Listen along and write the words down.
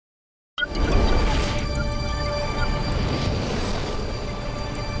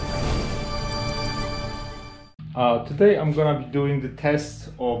Today I'm gonna be doing the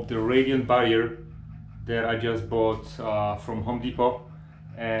test of the Radiant Barrier that I just bought from Home Depot,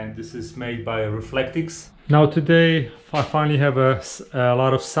 and this is made by Reflectix. Now today I finally have a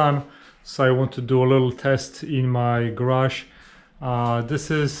lot of sun, so I want to do a little test in my garage.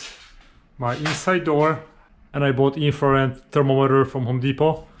 This is my inside door, and I bought infrared thermometer from Home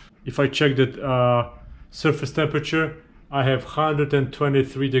Depot. If I check the surface temperature, I have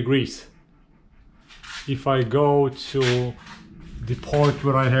 123 degrees. If I go to the part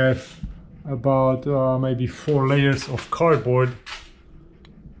where I have about maybe 4 layers of cardboard,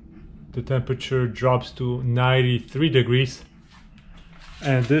 the temperature drops to 93 degrees.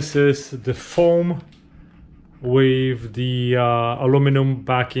 And this is the foam with the aluminum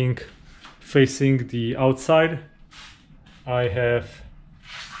backing facing the outside. I have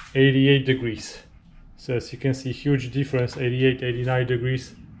 88 degrees. So as you can see, huge difference, 88, 89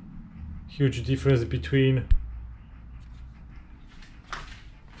 degrees. Huge difference between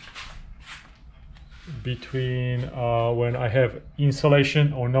when I have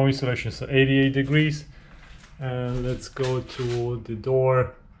insulation or no insulation. So 88 degrees, and let's go to the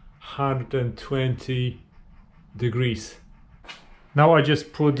door, 120 degrees. Now I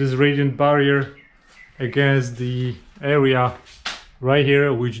just put this radiant barrier against the area right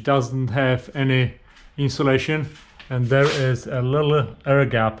here which doesn't have any insulation, and there is a little air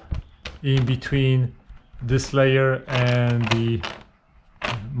gap in between this layer and the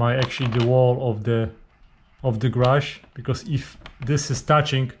wall of the garage, because if this is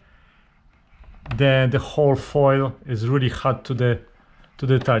touching, then the whole foil is really hot to the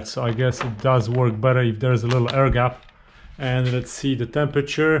touch. So I guess it does work better if there's a little air gap. And let's see the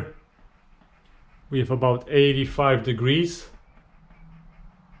temperature. We have about 85 degrees.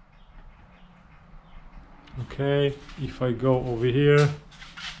 Okay, if I go over here,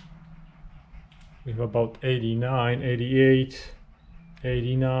 we have about 89, 88,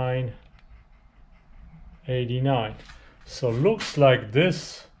 89, 89. So looks like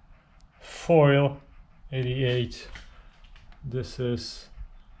this foil, 88, this is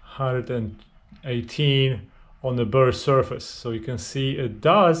 118 on the bare surface. So you can see it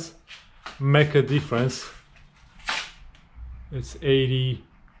does make a difference. It's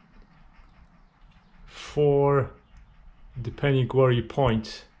 84, depending where you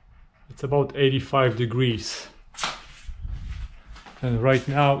point. It's about 85 degrees. And right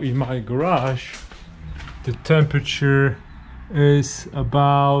now in my garage, the temperature is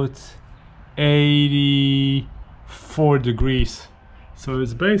about 84 degrees. So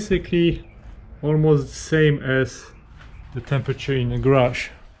it's basically almost the same as the temperature in the garage.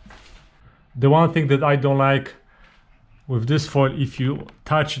 The one thing that I don't like with this foil, if you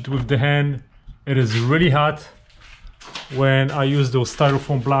touch it with the hand, it is really hot. When I use those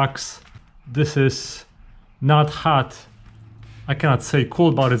styrofoam blocks, this is not hot. I cannot say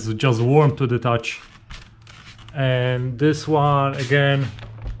cool, but it's just warm to the touch. And this one again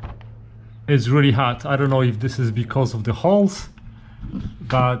is really hot. I don't know if this is because of the holes,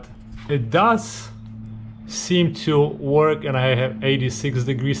 but it does seem to work. And I have 86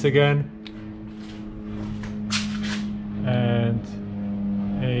 degrees again, and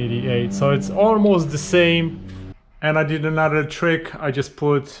 88, so it's almost the same. And I did another trick. I just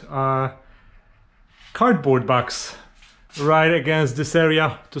put a cardboard box right against this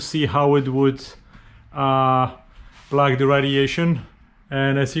area to see how it would block the radiation.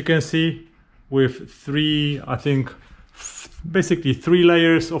 And as you can see, with basically 3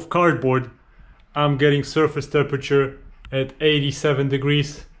 layers of cardboard, I'm getting surface temperature at 87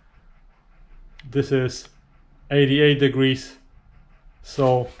 degrees. This is 88 degrees.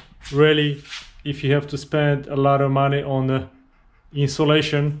 So really, if you have to spend a lot of money on the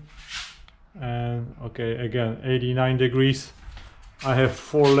insulation, and okay, again 89 degrees, I have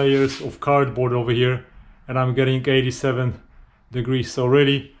 4 layers of cardboard over here and I'm getting 87 degrees. So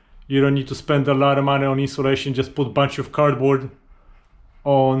really, you don't need to spend a lot of money on insulation. Just put a bunch of cardboard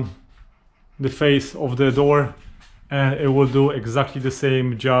on the face of the door and it will do exactly the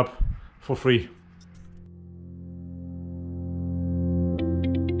same job for free.